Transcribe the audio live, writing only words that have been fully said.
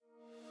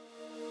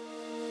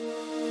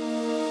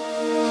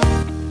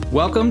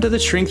Welcome to the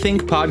Shrink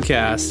Think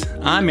podcast.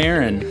 I'm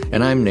Aaron.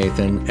 And I'm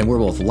Nathan, and we're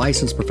both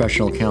licensed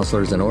professional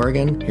counselors in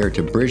Oregon, here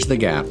to bridge the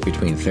gap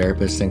between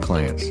therapists and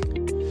clients.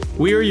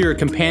 We are your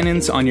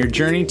companions on your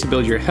journey to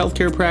build your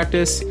healthcare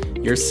practice,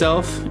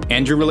 yourself,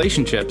 and your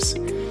relationships.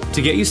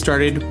 To get you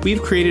started,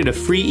 we've created a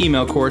free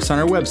email course on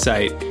our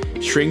website,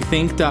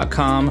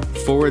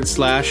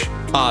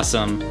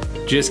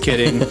 shrinkthink.com/awesome. Just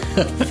kidding,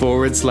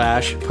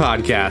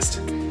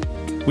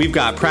 /podcast. We've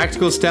got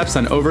practical steps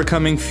on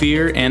overcoming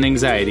fear and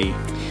anxiety.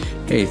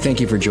 Hey, thank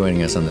you for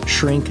joining us on the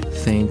Shrink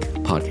Think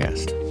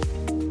podcast.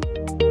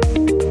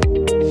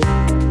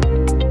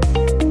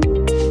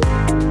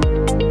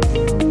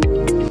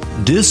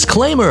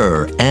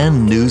 Disclaimer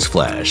and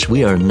newsflash,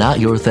 we are not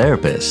your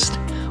therapist.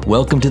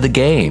 Welcome to the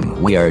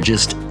game. We are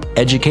just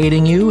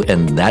educating you,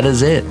 and that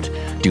is it.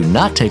 Do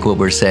not take what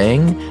we're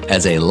saying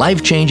as a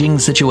life-changing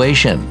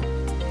situation.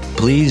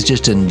 Please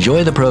just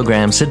enjoy the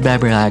program, sit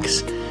back,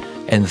 relax,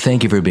 and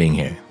thank you for being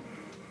here.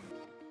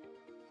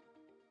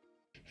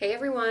 Hey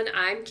everyone,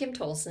 I'm Kim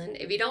Tolson.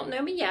 If you don't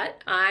know me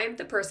yet, I'm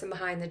the person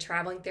behind the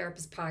Traveling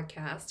Therapist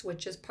Podcast,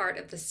 which is part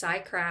of the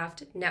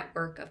SciCraft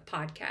network of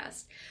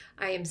podcasts.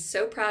 I am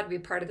so proud to be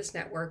part of this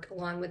network,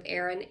 along with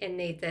Aaron and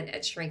Nathan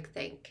at Shrink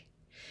Think.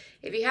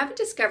 If you haven't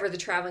discovered the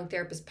Traveling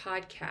Therapist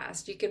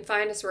Podcast, you can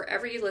find us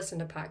wherever you listen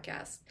to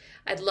podcasts.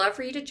 I'd love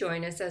for you to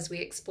join us as we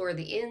explore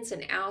the ins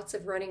and outs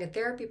of running a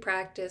therapy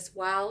practice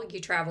while you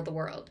travel the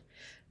world.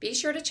 Be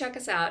sure to check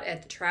us out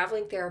at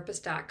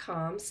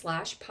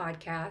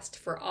thetravelingtherapist.com/podcast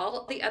for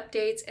all the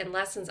updates and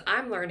lessons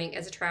I'm learning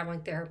as a traveling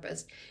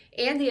therapist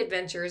and the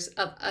adventures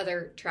of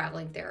other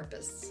traveling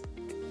therapists.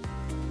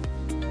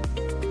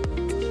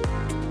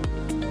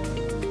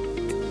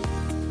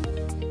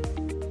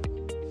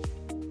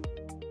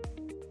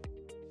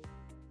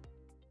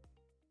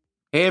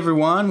 Hey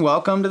everyone,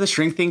 welcome to the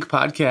Shrink Think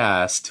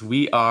podcast.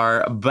 We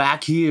are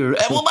back here,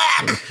 and we're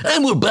back!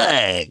 And we're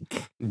back!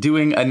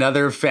 Doing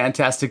another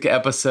fantastic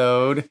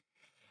episode.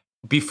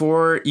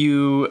 Before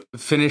you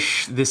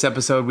finish this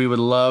episode, we would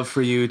love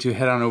for you to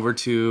head on over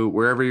to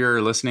wherever you're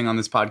listening on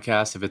this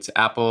podcast. If it's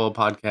Apple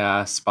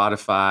Podcasts,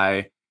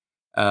 Spotify,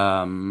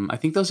 I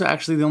think those are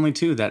actually the only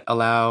two that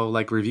allow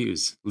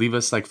reviews. Leave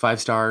us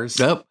 5 stars.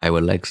 Nope, I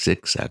would like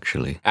 6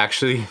 actually.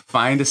 Actually,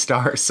 find a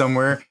star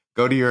somewhere.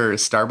 Go to your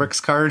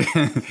Starbucks card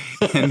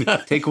and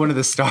take one of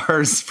the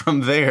stars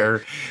from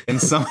there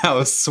and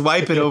somehow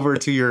swipe it over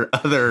to your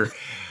other.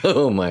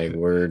 Oh, my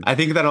word. I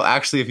think that'll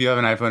actually, if you have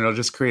an iPhone, it'll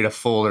just create a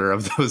folder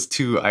of those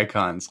 2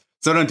 icons.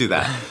 So don't do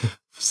that.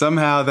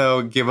 Somehow,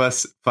 though, give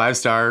us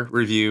 5-star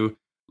review.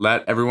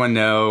 Let everyone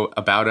know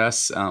about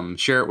us.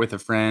 Share it with a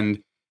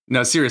friend.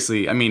 No,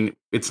 seriously. I mean,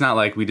 it's not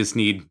like we just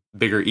need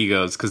bigger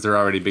egos because they're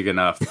already big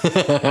enough.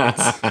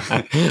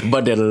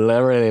 But they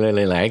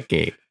really like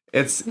it.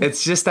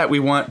 It's just that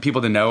we want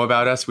people to know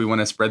about us. We want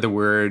to spread the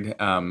word.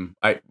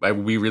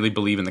 We really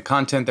believe in the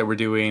content that we're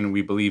doing.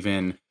 We believe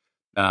in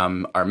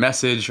our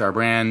message, our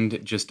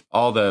brand, just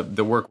all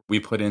the work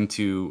we put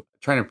into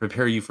trying to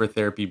prepare you for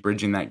therapy,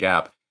 bridging that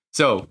gap.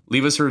 So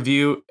leave us a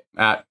review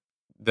at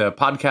the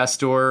podcast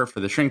store for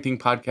the Shrink Think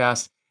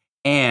podcast.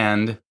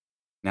 And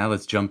now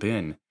let's jump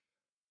in.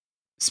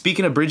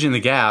 Speaking of bridging the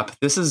gap,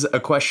 this is a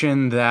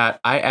question that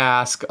I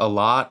ask a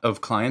lot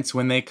of clients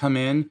when they come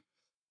in.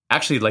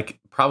 Actually,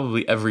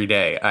 probably every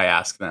day I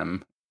ask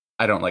them.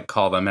 I don't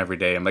call them every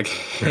day. I'm like,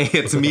 hey,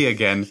 it's me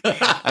again.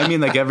 I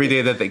mean, every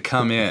day that they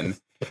come in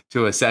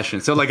to a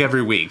session. So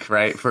every week,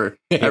 right? For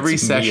every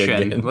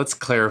session, let's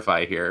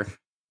clarify here.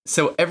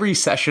 So every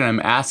session I'm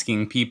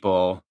asking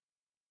people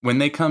when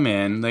they come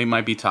in, they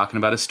might be talking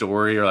about a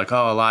story or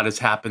oh, a lot has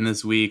happened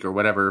this week or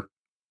whatever.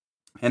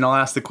 And I'll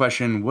ask the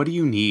question, what do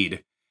you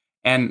need?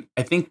 And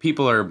I think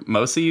people are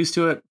mostly used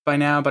to it by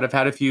now, but I've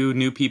had a few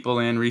new people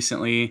in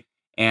recently.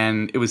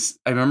 And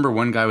I remember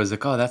one guy was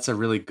like, oh, that's a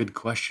really good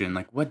question.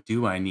 What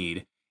do I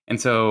need? And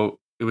so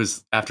it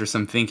was after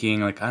some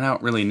thinking, I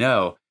don't really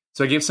know.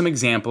 So I gave some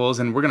examples,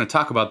 and we're going to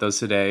talk about those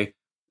today.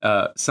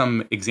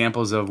 Some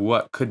examples of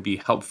what could be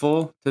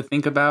helpful to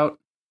think about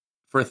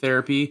for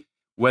therapy,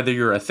 whether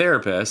you're a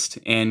therapist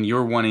and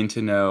you're wanting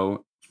to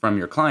know from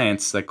your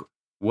clients,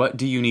 what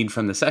do you need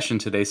from the session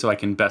today so I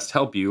can best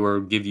help you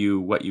or give you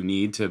what you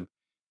need to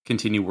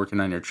continue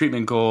working on your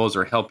treatment goals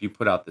or help you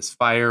put out this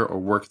fire or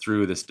work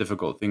through this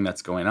difficult thing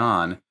that's going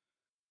on.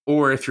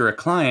 Or if you're a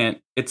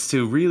client, it's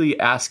to really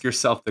ask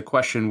yourself the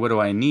question, what do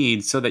I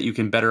need? So that you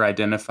can better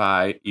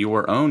identify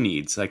your own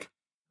needs.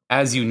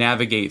 As you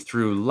navigate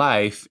through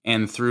life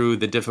and through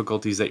the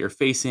difficulties that you're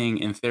facing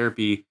in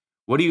therapy,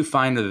 what do you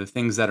find are the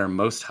things that are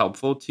most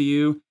helpful to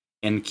you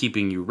in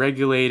keeping you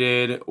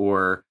regulated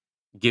or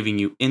giving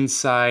you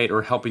insight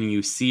or helping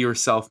you see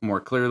yourself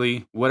more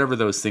clearly, whatever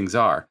those things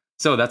are.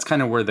 So that's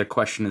kind of where the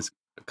question is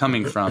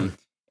coming from.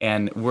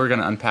 And we're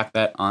going to unpack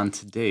that on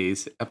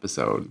today's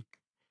episode.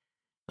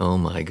 Oh,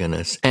 my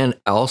goodness. And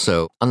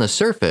also, on the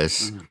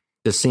surface,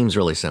 this seems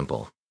really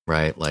simple,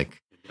 right?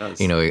 It's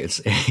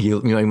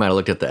you might have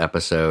looked at the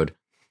episode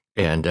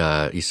and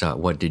you saw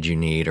what did you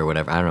need or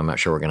whatever. I don't know. I'm not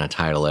sure we're going to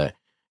title it.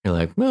 You're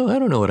like, no, I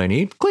don't know what I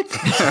need. Click.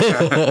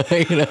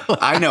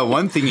 I know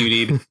one thing you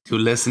need to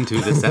listen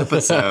to this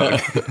episode.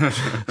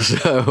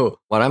 So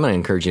what I'm going to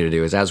encourage you to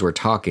do is, as we're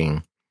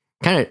talking,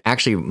 kind of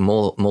actually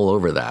mull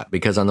over that.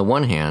 Because on the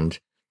one hand,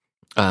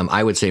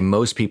 I would say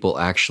most people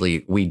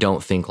actually, we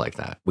don't think like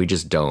that. We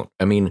just don't.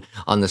 I mean,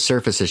 on the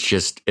surface, it's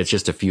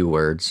just a few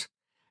words,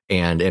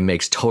 and it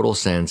makes total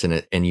sense,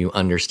 and you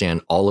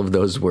understand all of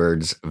those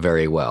words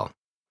very well.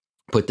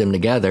 Put them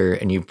together,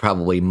 and you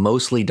probably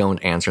mostly don't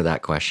answer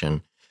that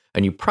question.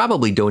 And you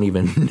probably don't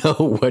even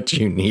know what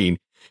you need,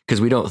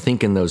 because we don't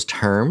think in those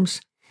terms.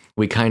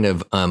 We kind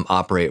of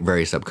operate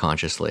very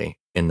subconsciously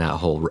in that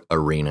whole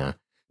arena.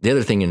 The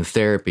other thing in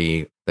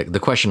therapy, like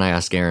the question I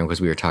asked Aaron, because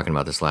we were talking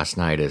about this last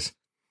night, is,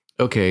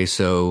 okay,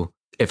 so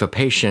if a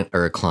patient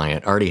or a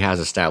client already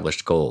has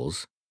established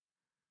goals,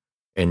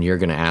 and you're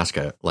going to ask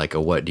a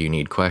what do you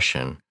need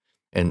question,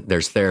 and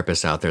there's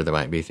therapists out there that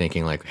might be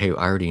thinking like, hey, I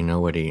already know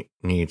what he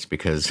needs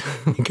because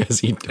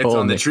he told me. It's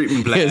on the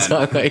treatment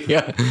plan.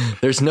 Yeah,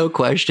 there's no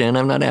question.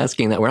 I'm not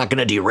asking that. We're not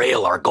going to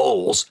derail our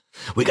goals.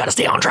 We got to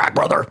stay on track,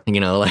 brother.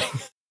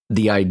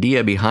 The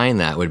idea behind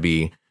that would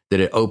be that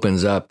it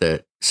opens up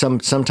that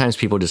sometimes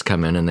people just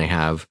come in and they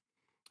have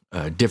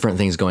different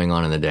things going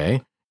on in the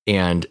day,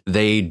 and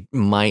they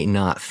might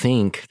not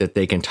think that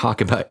they can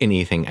talk about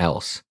anything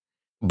else.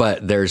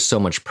 But there's so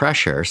much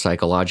pressure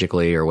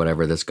psychologically or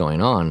whatever that's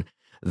going on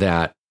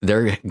that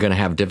they're going to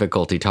have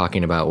difficulty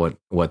talking about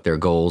what their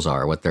goals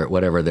are,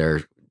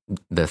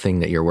 the thing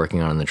that you're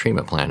working on in the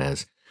treatment plan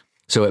is.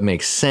 So it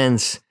makes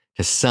sense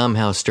to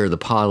somehow stir the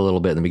pot a little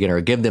bit in the beginning, or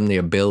give them the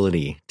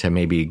ability to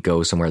maybe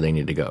go somewhere they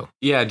need to go.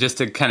 Yeah, just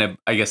to kind of,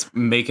 I guess,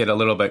 make it a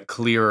little bit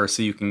clearer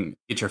so you can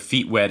get your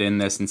feet wet in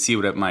this and see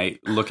what it might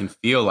look and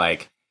feel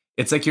like.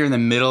 It's like you're in the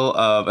middle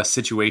of a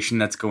situation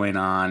that's going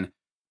on.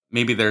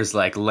 Maybe there's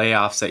like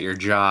layoffs at your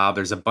job.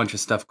 There's a bunch of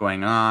stuff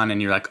going on,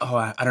 and you're like, oh,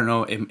 I don't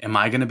know. Am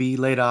I going to be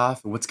laid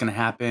off? What's going to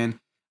happen?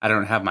 I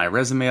don't have my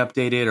resume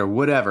updated or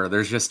whatever.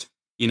 There's just,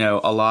 a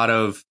lot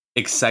of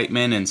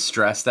excitement and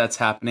stress that's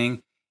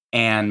happening.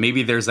 And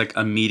maybe there's like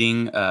a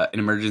meeting, an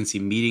emergency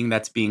meeting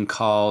that's being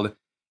called,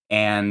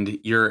 and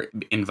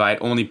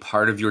only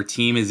part of your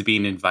team is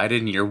being invited,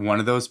 and you're one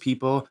of those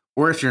people.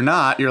 Or if you're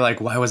not, you're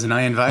like, why wasn't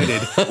I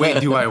invited? Wait,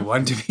 do I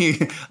want to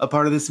be a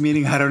part of this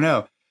meeting? I don't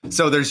know.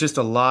 So there's just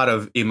a lot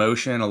of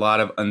emotion, a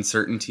lot of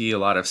uncertainty, a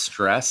lot of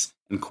stress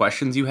and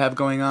questions you have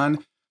going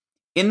on.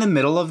 In the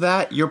middle of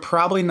that, you're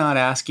probably not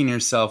asking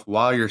yourself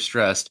while you're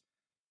stressed,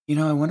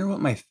 I wonder what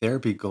my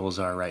therapy goals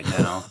are right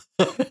now.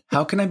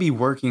 How can I be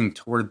working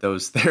toward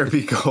those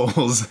therapy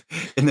goals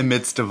in the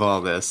midst of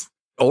all this?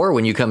 Or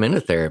when you come into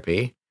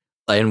therapy,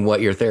 and what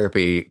your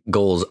therapy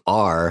goals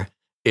are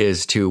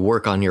is to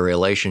work on your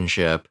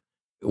relationship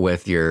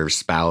with your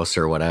spouse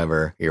or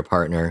whatever, your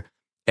partner,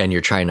 and you're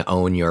trying to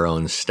own your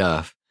own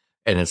stuff.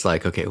 And it's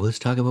like, okay, well, let's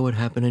talk about what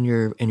happened in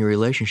your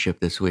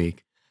relationship this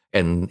week.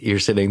 And you're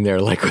sitting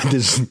there like with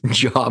this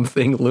job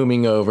thing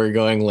looming over,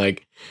 going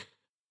like,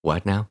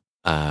 what now?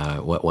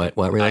 What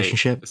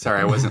relationship? Sorry,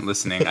 I wasn't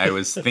listening. I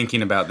was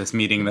thinking about this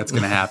meeting that's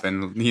going to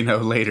happen,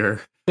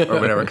 later or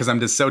whatever, because I'm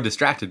just so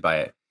distracted by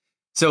it.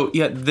 So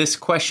yeah, this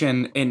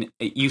question, and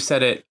you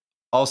said it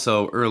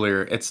also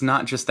earlier, it's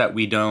not just that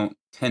we don't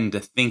tend to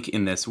think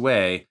in this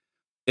way.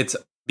 It's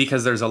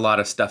because there's a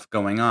lot of stuff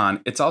going on.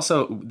 It's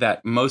also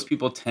that most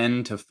people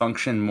tend to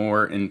function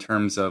more in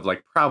terms of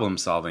like problem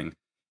solving.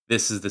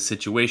 This is the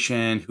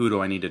situation. Who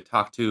do I need to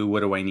talk to?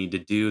 What do I need to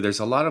do? There's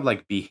a lot of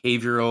like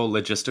behavioral,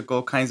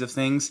 logistical kinds of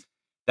things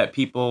that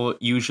people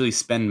usually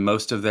spend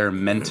most of their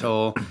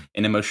mental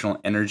and emotional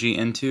energy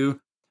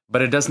into,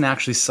 but it doesn't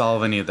actually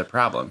solve any of the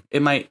problem.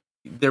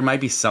 There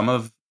might be some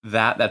of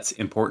that that's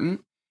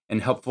important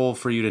and helpful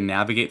for you to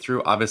navigate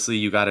through. Obviously,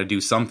 you got to do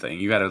something.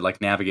 You got to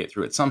like navigate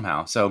through it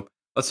somehow. So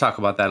let's talk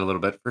about that a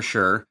little bit for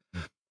sure.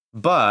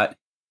 But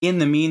in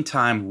the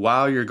meantime,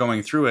 while you're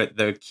going through it,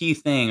 the key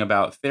thing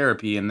about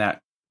therapy, and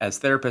that as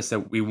therapists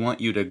that we want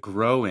you to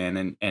grow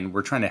in, and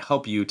we're trying to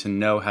help you to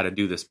know how to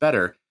do this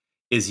better,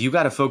 is you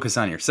got to focus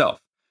on yourself.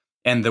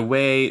 And the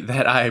way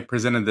that I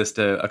presented this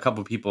to a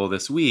couple people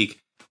this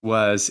week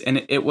was,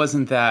 and it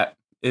wasn't that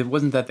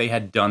they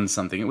had done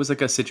something. It was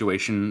like a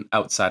situation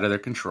outside of their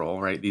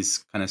control, right?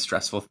 These kind of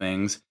stressful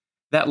things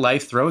that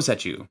life throws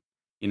at you.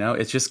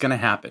 It's just going to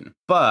happen.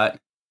 But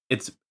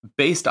it's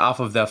based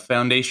off of the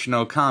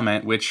foundational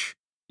comment, which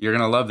you're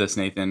going to love this,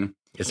 Nathan.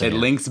 Yes, it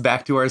links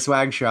back to our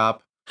swag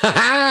shop.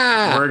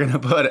 We're going to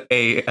put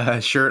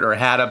a shirt or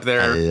hat up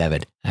there. I love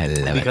it.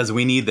 Because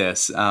we need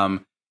this.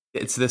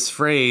 It's this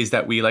phrase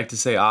that we like to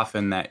say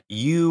often, that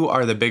you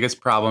are the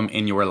biggest problem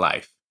in your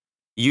life.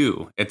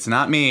 You. It's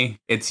not me.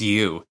 It's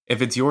you.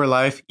 If it's your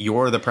life,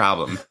 you're the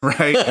problem,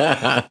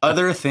 right?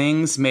 Other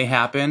things may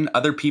happen.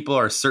 Other people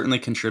are certainly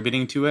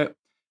contributing to it.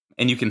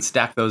 And you can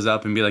stack those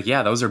up and be like,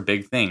 yeah, those are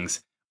big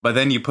things. But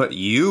then you put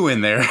you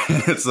in there,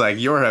 and it's like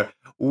you're a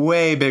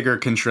way bigger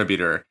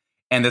contributor.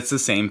 And it's the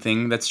same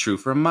thing that's true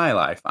for my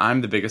life.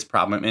 I'm the biggest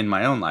problem in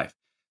my own life.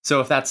 So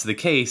if that's the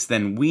case,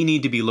 then we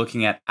need to be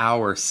looking at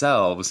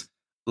ourselves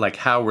like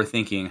how we're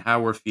thinking,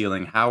 how we're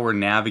feeling, how we're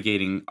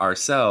navigating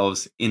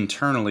ourselves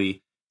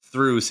internally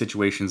through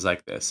situations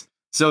like this.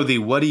 So the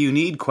what do you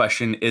need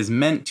question is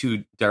meant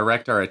to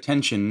direct our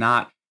attention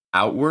not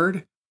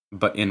outward,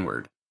 but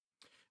inward.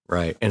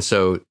 Right. And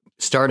so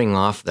starting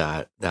off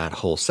that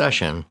whole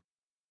session,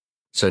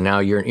 so now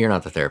you're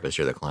not the therapist,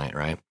 you're the client,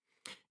 right?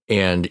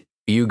 And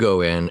you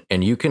go in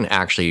and you can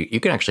actually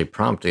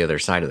prompt the other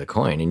side of the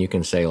coin, and you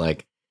can say,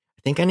 like,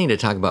 I think I need to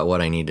talk about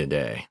what I need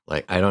today.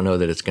 Like, I don't know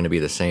that it's going to be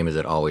the same as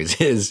it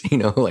always is,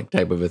 like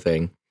type of a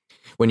thing.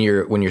 When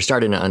you're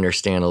starting to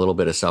understand a little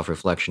bit of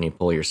self-reflection, you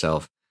pull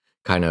yourself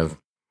kind of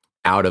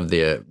out of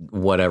the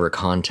whatever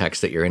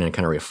context that you're in and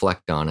kind of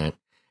reflect on it.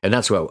 And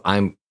that's what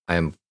I'm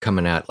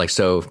coming at. Like,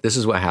 so this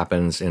is what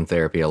happens in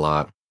therapy a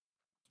lot.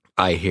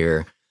 I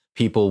hear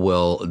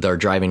people they're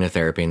driving to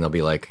therapy and they'll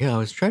be like, yeah, I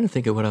was trying to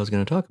think of what I was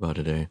going to talk about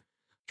today.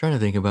 Trying to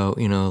think about,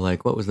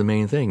 like what was the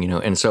main thing,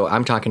 And so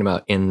I'm talking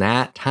about in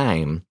that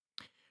time,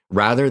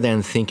 rather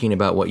than thinking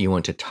about what you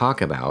want to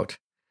talk about,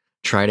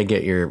 try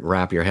to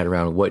wrap your head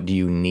around what do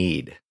you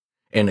need.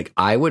 And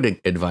I would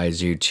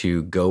advise you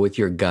to go with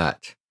your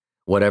gut,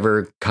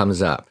 whatever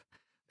comes up.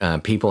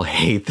 People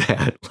hate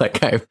that.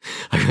 Like I've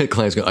had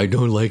clients go, I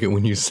don't like it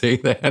when you say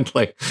that,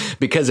 like,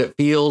 because it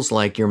feels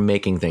like you're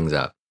making things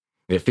up.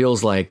 It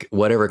feels like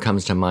whatever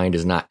comes to mind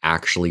is not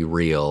actually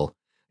real,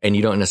 and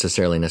you don't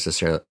necessarily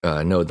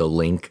know the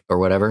link or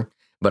whatever.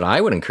 But I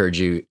would encourage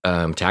you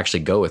to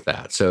actually go with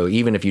that. So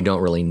even if you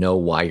don't really know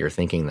why you're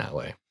thinking that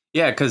way.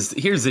 Yeah, because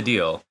here's the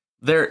deal.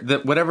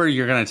 Whatever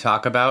you're going to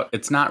talk about,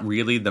 it's not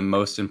really the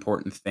most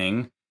important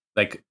thing.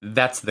 Like,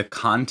 that's the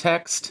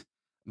context,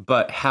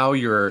 but how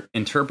you're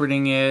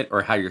interpreting it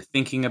or how you're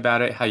thinking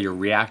about it, how you're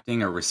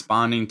reacting or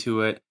responding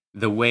to it,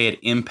 the way it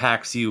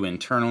impacts you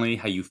internally,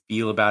 how you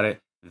feel about it,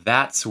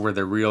 that's where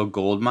the real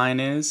gold mine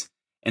is.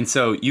 And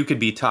so you could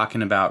be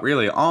talking about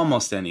really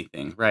almost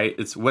anything, right?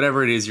 It's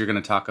whatever it is you're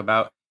going to talk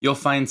about. You'll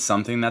find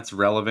something that's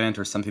relevant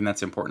or something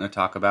that's important to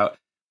talk about.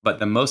 But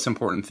the most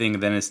important thing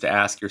then is to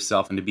ask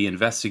yourself and to be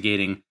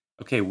investigating,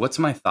 okay, what's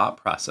my thought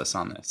process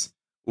on this?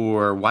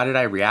 Or why did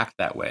I react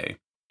that way,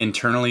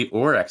 internally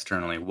or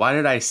externally? Why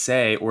did I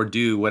say or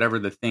do whatever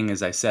the thing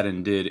is I said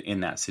and did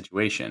in that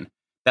situation?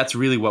 That's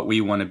really what we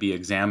want to be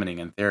examining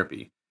in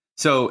therapy.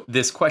 So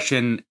this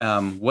question,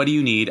 what do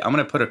you need? I'm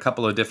going to put a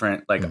couple of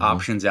different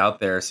options out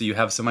there so you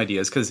have some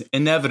ideas, because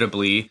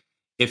inevitably,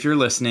 if you're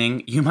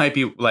listening, you might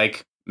be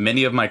like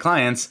many of my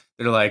clients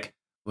that are like,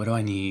 what do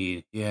I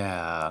need?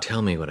 Yeah.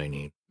 Tell me what I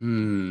need.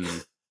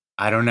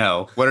 I don't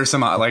know. What are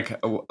some like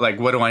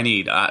what do I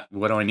need?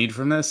 What do I need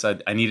from this?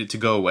 I need it to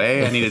go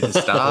away. I need it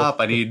to stop.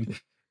 I need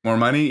more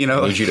money.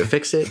 I need you to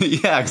fix it.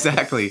 Yeah,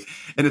 exactly.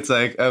 And it's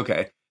like,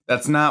 okay,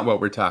 that's not what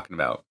we're talking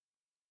about.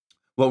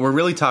 What we're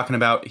really talking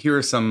about, here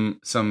are some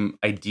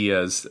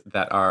ideas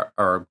that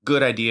are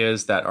good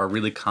ideas that are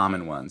really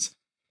common ones.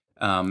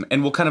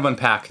 And we'll kind of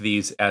unpack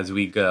these as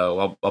we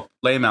go. I'll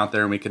lay them out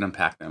there and we can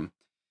unpack them.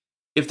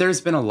 If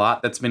there's been a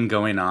lot that's been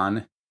going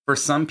on, for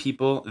some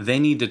people, they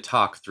need to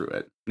talk through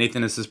it.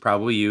 Nathan, this is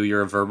probably you.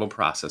 You're a verbal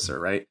processor,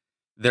 right?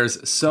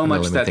 There's so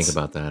much that's... Let me think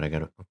about that. I got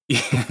to...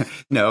 Yeah,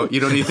 no, you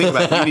don't need to think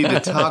about it. You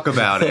need to talk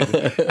about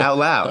it out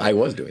loud. I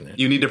was doing that.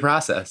 You need to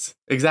process.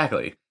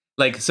 Exactly.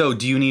 So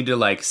do you need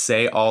to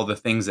say all the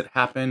things that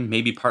happen?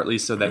 Maybe partly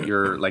so that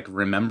you're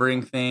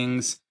remembering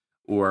things,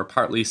 or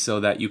partly so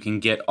that you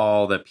can get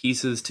all the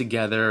pieces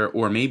together,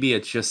 or maybe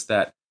it's just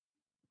that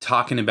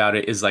talking about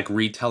it is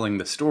retelling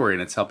the story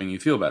and it's helping you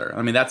feel better.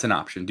 I mean, that's an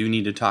option. Do you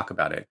need to talk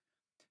about it?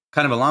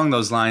 Kind of along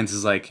those lines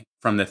is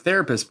from the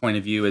therapist point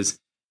of view is,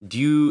 do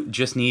you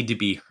just need to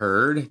be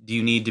heard? Do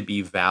you need to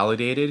be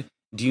validated?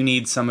 Do you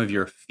need some of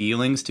your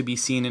feelings to be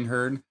seen and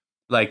heard?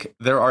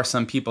 There are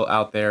some people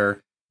out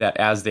there that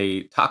as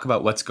they talk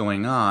about what's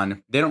going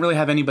on, they don't really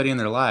have anybody in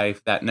their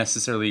life that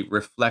necessarily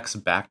reflects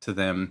back to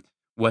them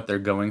what they're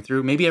going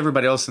through. Maybe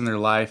everybody else in their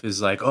life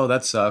is oh,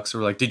 that sucks.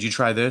 Or did you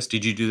try this?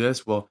 Did you do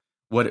this? Well,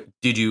 what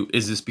did you,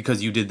 is this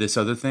because you did this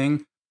other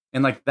thing?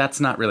 And that's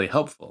not really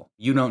helpful.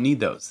 You don't need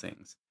those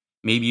things.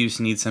 Maybe you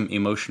just need some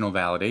emotional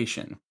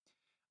validation.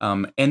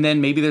 And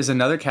then maybe there's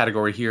another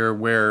category here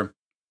where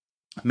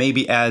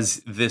maybe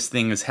as this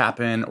thing has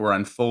happened or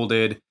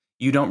unfolded,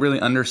 you don't really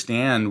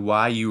understand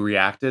why you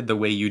reacted the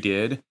way you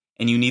did,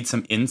 and you need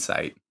some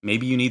insight.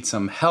 Maybe you need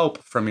some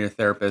help from your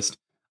therapist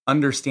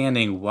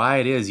understanding why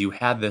it is you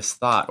had this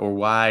thought, or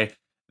why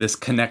this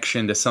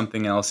connection to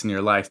something else in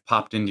your life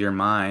popped into your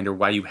mind, or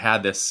why you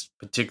had this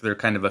particular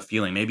kind of a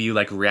feeling. Maybe you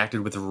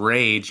reacted with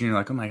rage and you're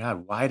like, oh my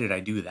God, why did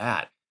I do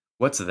that?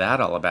 What's that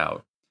all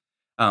about?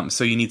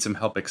 So you need some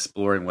help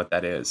exploring what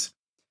that is.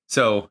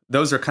 So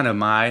those are kind of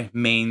my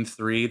main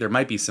three. There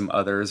might be some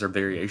others or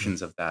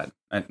variations of that.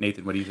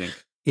 Nathan, what do you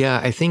think? Yeah,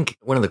 I think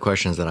one of the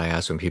questions that I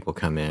ask when people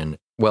come in,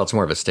 well, it's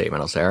more of a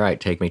statement. I'll say, all right,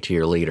 take me to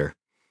your leader.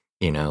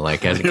 As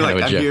a kind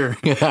of a joke.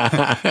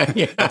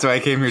 Yeah. That's why I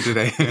came here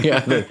today.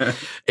 Yeah.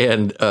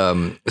 And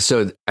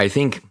so I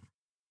think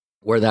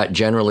where that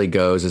generally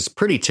goes is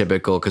pretty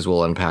typical, because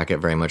we'll unpack it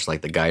very much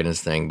like the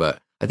guidance thing.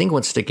 But I think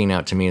what's sticking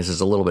out to me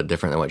is a little bit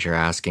different than what you're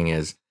asking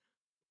is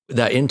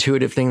that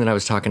intuitive thing that I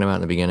was talking about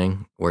in the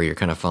beginning, where you're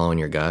kind of following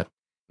your gut.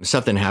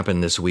 Something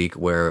happened this week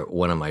where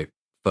one of my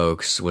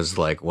folks was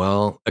like,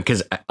 well,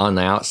 because on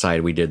the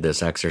outside, we did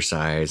this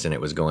exercise and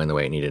it was going the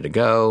way it needed to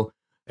go.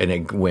 And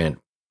it went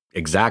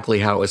exactly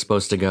how it was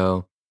supposed to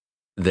go.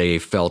 They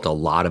felt a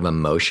lot of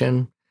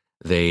emotion.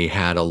 They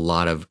had a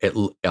lot of it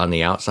on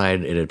the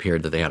outside. It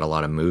appeared that they had a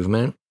lot of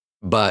movement,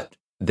 but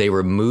they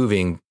were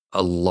moving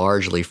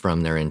largely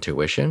from their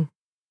intuition.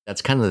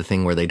 That's kind of the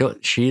thing where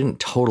she didn't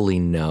totally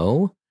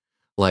know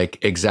like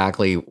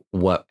exactly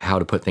how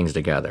to put things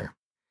together.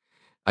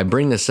 I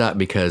bring this up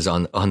because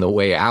on the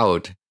way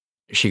out,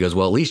 she goes,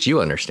 well, at least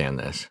you understand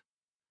this.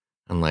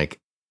 I'm like,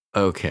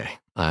 okay,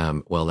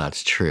 well,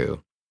 that's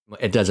true.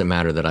 It doesn't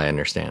matter that I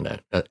understand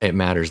it. It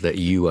matters that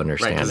you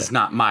understand it. It's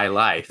not my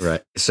life.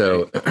 Right.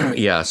 So,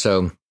 yeah.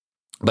 So,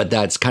 but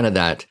that's kind of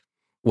that,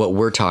 what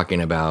we're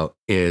talking about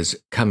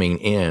is coming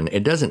in.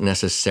 It doesn't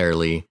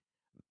necessarily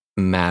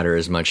matter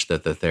as much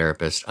that the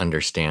therapist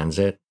understands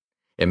it.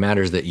 It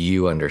matters that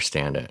you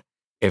understand it.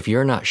 If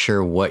you're not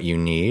sure what you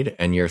need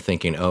and you're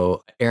thinking,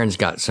 oh, Aaron's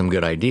got some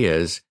good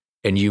ideas,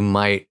 and you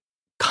might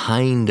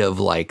kind of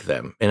like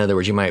them. In other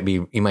words, you might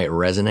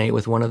resonate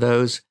with one of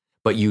those,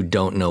 but you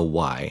don't know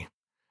why.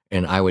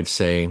 And I would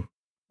say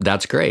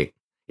that's great.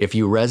 If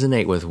you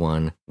resonate with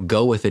one,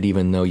 go with it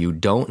even though you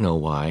don't know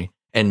why,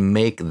 and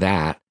make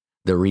that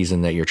the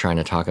reason that you're trying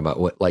to talk about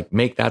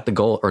make that the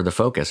goal or the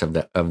focus of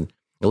at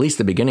least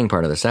the beginning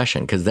part of the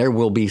session, because there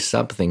will be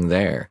something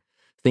there.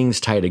 Things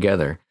tie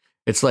together.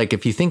 It's like,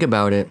 if you think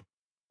about it,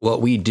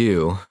 what we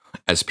do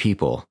as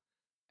people,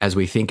 as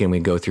we think and we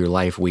go through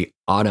life, we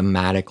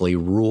automatically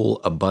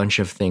rule a bunch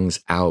of things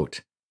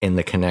out in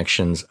the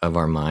connections of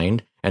our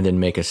mind and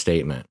then make a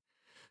statement.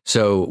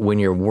 So when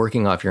you're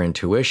working off your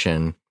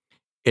intuition,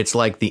 it's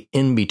like the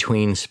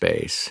in-between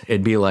space.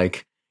 It'd be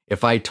like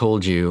if I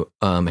told you,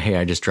 hey,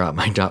 I just dropped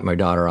my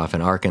daughter off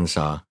in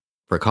Arkansas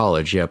for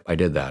college. Yep, I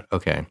did that.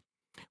 Okay.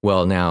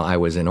 Well, now I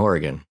was in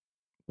Oregon.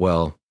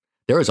 Well,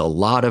 there was a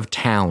lot of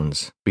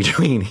towns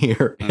between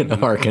here and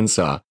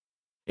Arkansas.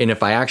 And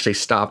if I actually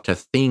stop to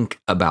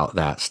think about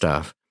that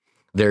stuff,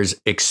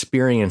 there's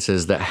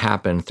experiences that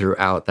happen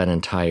throughout that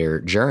entire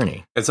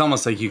journey. It's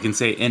almost like you can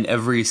say in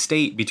every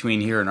state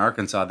between here and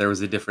Arkansas, there was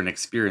a different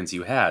experience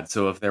you had.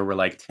 So if there were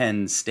like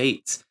 10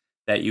 states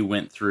that you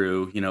went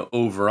through,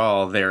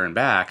 overall there and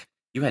back,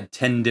 you had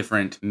 10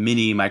 different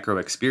mini micro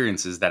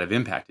experiences that have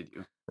impacted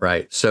you.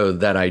 Right. So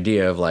that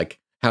idea of like,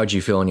 how'd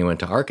you feel when you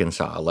went to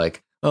Arkansas?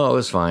 Like, oh, it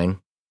was fine.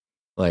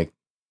 Like,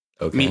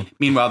 okay.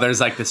 Meanwhile, there's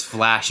like this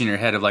flash in your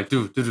head of like,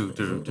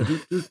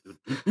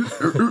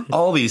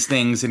 all these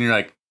things. And you're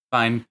like,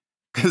 fine.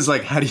 Because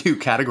like, how do you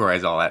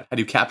categorize all that? How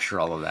do you capture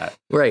all of that?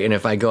 Right. And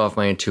if I go off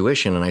my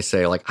intuition and I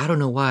say like, I don't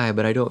know why,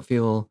 but I don't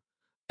feel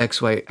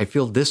X, Y, I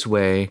feel this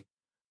way.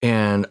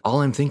 And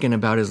all I'm thinking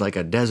about is like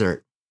a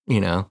desert,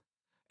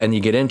 and you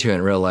get into it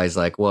and realize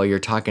like, well, you're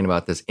talking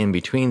about this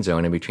in-between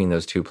zone in between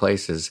those two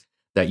places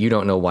that you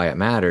don't know why it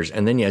matters.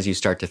 And then as you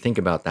start to think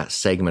about that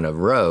segment of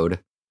road,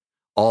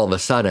 all of a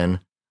sudden,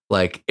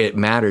 like it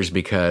matters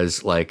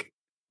because like,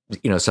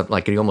 something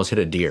like you almost hit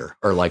a deer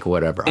or like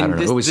whatever. I don't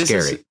know. It was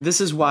scary.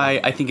 This is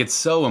why I think it's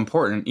so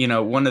important.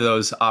 One of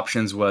those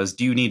options was,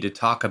 do you need to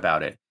talk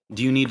about it?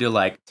 Do you need to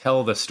like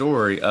tell the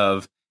story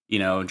of,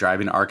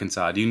 driving to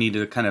Arkansas? Do you need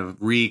to kind of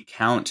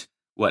recount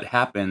what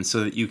happened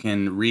so that you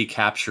can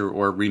recapture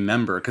or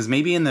remember? Because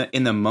maybe in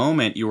the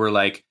moment you were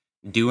like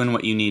doing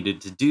what you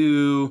needed to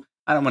do.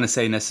 I don't want to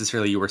say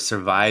necessarily you were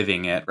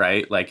surviving it,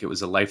 right? Like it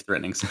was a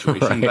life-threatening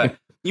situation, right. But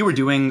you were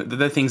doing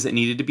the things that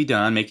needed to be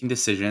done, making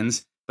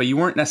decisions, but you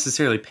weren't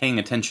necessarily paying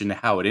attention to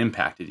how it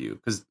impacted you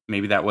because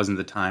maybe that wasn't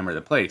the time or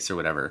the place or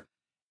whatever.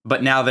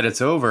 But now that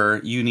it's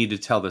over, you need to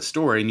tell the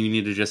story and you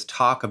need to just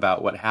talk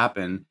about what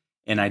happened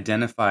and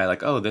identify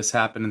like, oh, this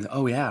happened. And,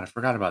 oh yeah, I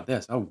forgot about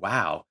this. Oh,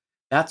 wow.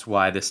 That's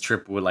why this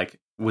trip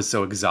was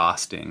so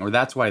exhausting, or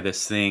that's why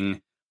this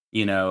thing,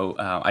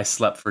 I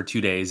slept for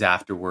 2 days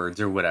afterwards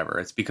or whatever.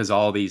 It's because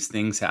all these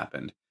things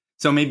happened.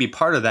 So maybe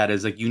part of that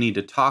is like, you need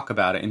to talk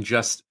about it and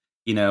just,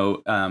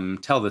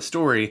 tell the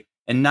story,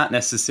 and not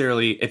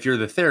necessarily, if you're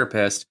the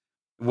therapist,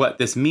 what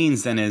this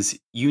means then is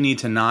you need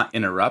to not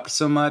interrupt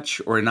so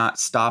much or not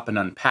stop and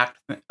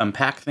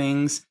unpack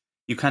things.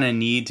 You kind of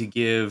need to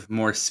give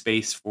more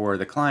space for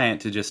the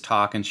client to just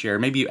talk and share.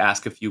 Maybe you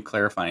ask a few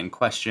clarifying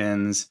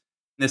questions.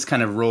 This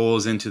kind of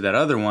rolls into that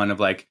other one of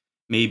like,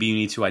 maybe you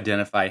need to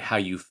identify how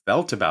you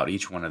felt about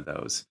each one of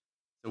those.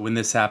 So when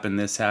this happened,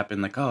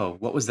 like, oh,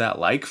 what was that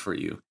like for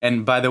you?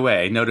 And by the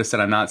way, notice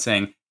that I'm not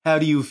saying, how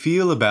do you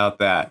feel about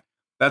that?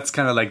 That's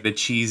kind of like the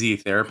cheesy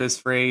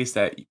therapist phrase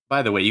that,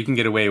 by the way, you can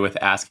get away with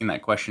asking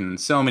that question in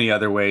so many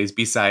other ways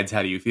besides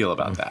how do you feel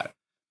about that?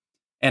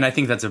 And I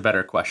think that's a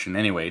better question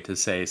anyway, to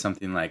say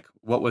something like,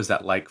 what was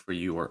that like for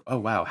you? Or, oh,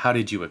 wow, how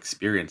did you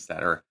experience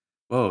that? Or,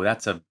 whoa,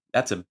 that's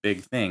a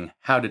big thing.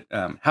 How did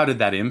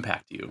that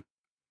impact you?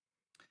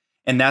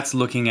 And that's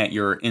looking at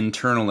your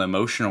internal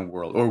emotional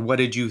world. Or what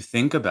did you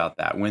think about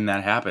that when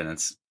that happened?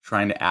 It's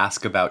trying to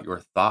ask about your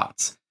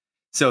thoughts.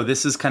 So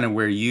this is kind of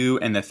where you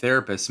and the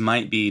therapist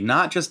might be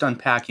not just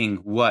unpacking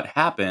what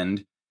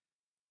happened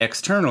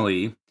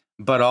externally,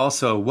 but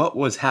also what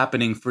was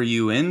happening for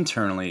you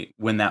internally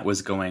when that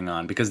was going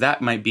on, because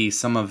that might be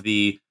some of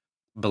the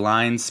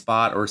blind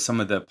spot or some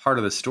of the part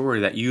of the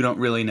story that you don't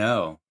really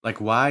know.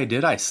 Like, why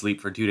did I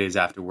sleep for 2 days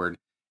afterward?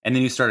 And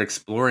then you start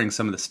exploring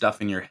some of the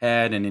stuff in your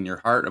head and in your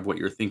heart of what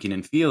you're thinking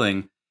and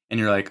feeling. And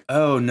you're like,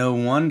 oh, no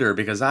wonder,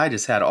 because I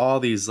just had all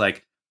these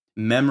like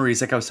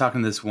memories. Like I was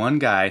talking to this one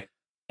guy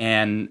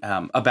and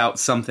about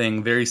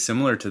something very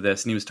similar to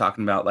this. And he was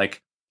talking about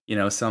like,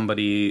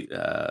 somebody,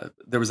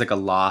 there was like a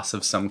loss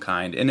of some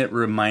kind, and it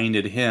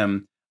reminded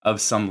him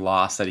of some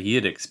loss that he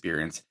had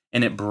experienced.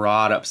 And it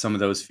brought up some of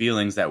those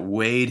feelings that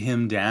weighed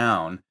him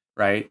down,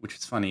 right? Which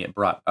is funny. It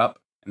brought up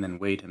and then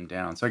weighed him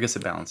down. So I guess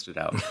it balanced it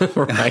out.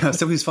 Right.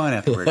 So he was fine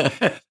afterward.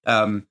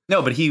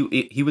 No, but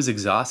he was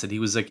exhausted. He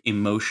was like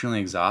emotionally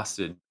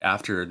exhausted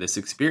after this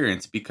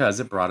experience because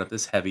it brought up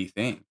this heavy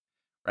thing,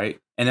 right?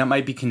 And that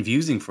might be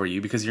confusing for you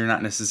because you're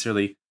not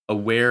necessarily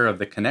aware of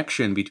the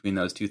connection between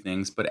those two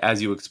things. But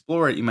as you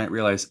explore it, you might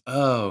realize,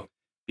 oh,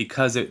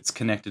 because it's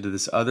connected to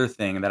this other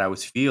thing that I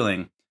was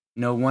feeling,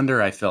 no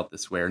wonder I felt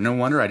this way. Or no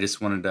wonder I just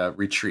wanted to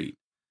retreat.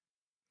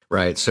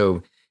 Right.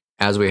 So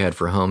as we head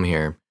for home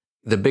here,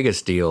 the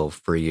biggest deal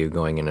for you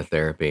going into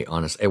therapy,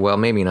 honestly, well,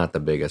 maybe not the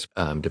biggest,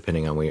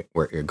 depending on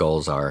where your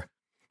goals are,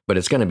 but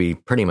it's going to be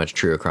pretty much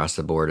true across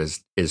the board,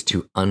 is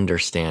to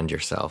understand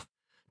yourself,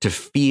 to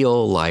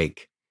feel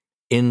like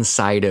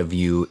inside of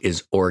you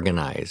is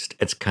organized.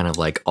 It's kind of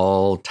like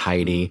all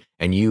tidy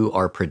and you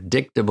are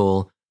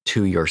predictable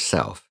to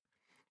yourself.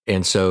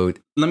 And so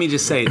let me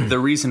just say, the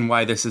reason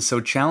why this is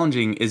so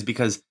challenging is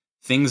because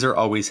things are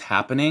always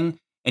happening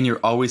and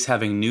you're always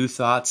having new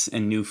thoughts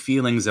and new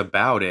feelings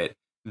about it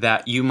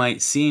that you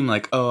might seem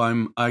like,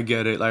 oh, I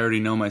get it. I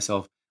already know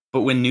myself.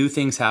 But when new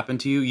things happen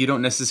to you, you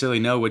don't necessarily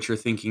know what you're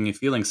thinking and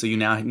feeling. So you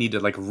now need to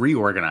like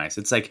reorganize.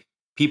 It's like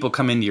people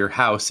come into your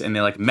house and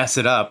they like mess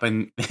it up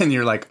and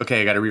you're like,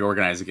 okay, I got to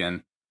reorganize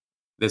again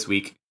this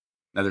week.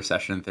 Another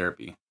session in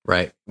therapy.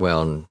 Right.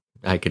 Well,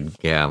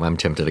 I'm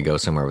tempted to go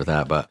somewhere with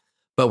that, but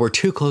we're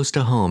too close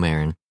to home,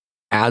 Aaron.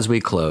 As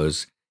we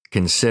close,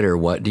 consider,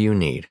 what do you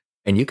need?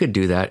 And you could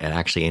do that at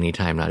actually any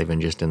time, not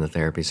even just in the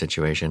therapy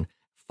situation.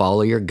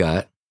 Follow your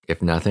gut,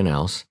 if nothing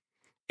else.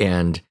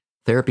 And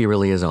therapy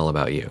really is all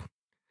about you.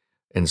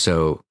 And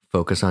so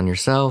focus on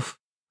yourself,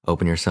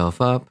 open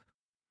yourself up.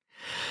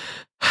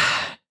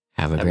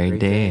 Have a great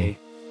day.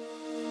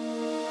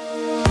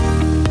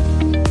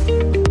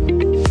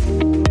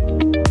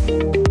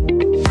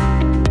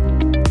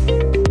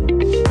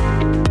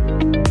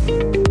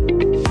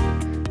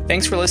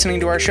 Thanks for listening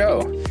to our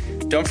show.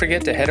 Don't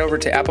forget to head over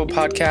to Apple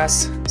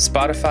Podcasts,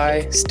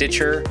 Spotify,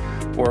 Stitcher,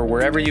 or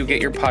wherever you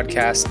get your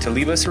podcasts to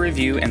leave us a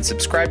review and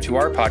subscribe to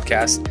our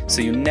podcast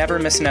so you never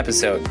miss an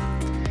episode.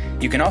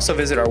 You can also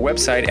visit our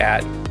website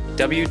at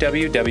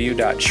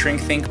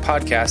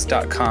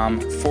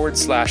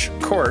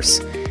www.shrinkthinkpodcast.com/course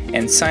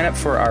and sign up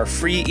for our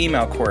free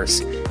email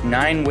course,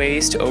 9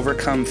 Ways to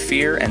Overcome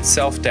Fear and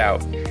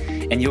Self-Doubt.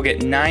 And you'll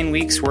get 9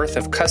 weeks worth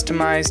of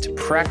customized,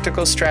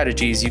 practical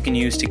strategies you can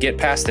use to get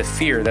past the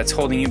fear that's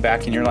holding you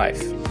back in your life.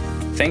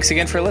 Thanks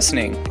again for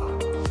listening.